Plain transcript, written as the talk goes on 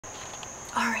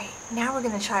Now we're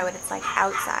gonna try what it's like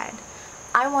outside.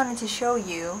 I wanted to show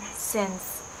you,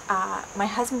 since my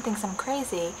husband thinks I'm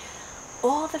crazy,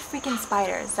 all the freaking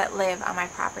spiders that live on my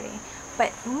property.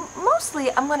 But mostly,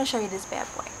 I'm gonna show you this bad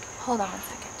boy. Hold on one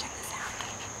second, check this out.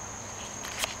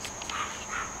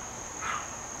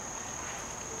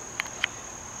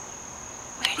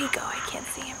 Where'd he go? I can't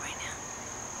see him right now.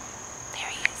 There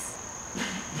he is.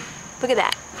 Look at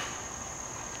that.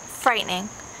 Frightening.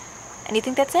 And you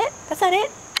think that's it? That's not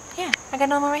it? Yeah, I got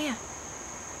another one right here.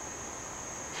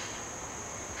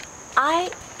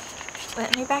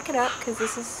 Let me back it up, because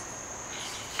this is,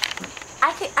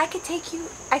 I could take you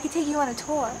on a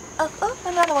tour. Oh,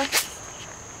 another one.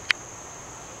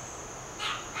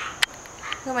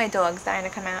 Look at my dog's dying to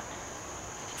come out.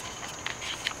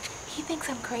 He thinks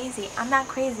I'm crazy. I'm not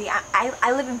crazy.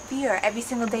 I live in fear every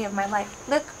single day of my life.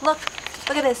 Look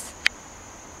at this.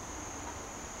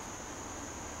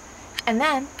 And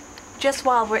then, just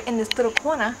while we're in this little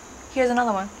corner, here's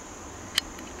another one.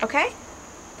 Okay?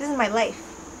 This is my life.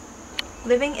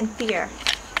 Living in fear.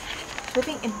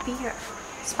 Living in fear.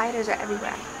 Spiders are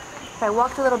everywhere. If I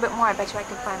walked a little bit more, I bet you I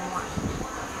could find more.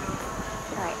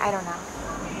 Alright, I don't know.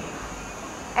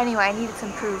 Anyway, I needed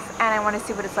some proof, and I want to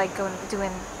see what it's like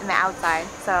doing in the outside.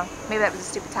 So, maybe that was a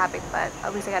stupid topic, but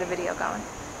at least I got a video going.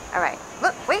 Alright.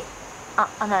 Look, wait! Oh,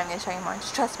 I'm not even going to show you more.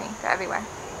 Just trust me. They're everywhere.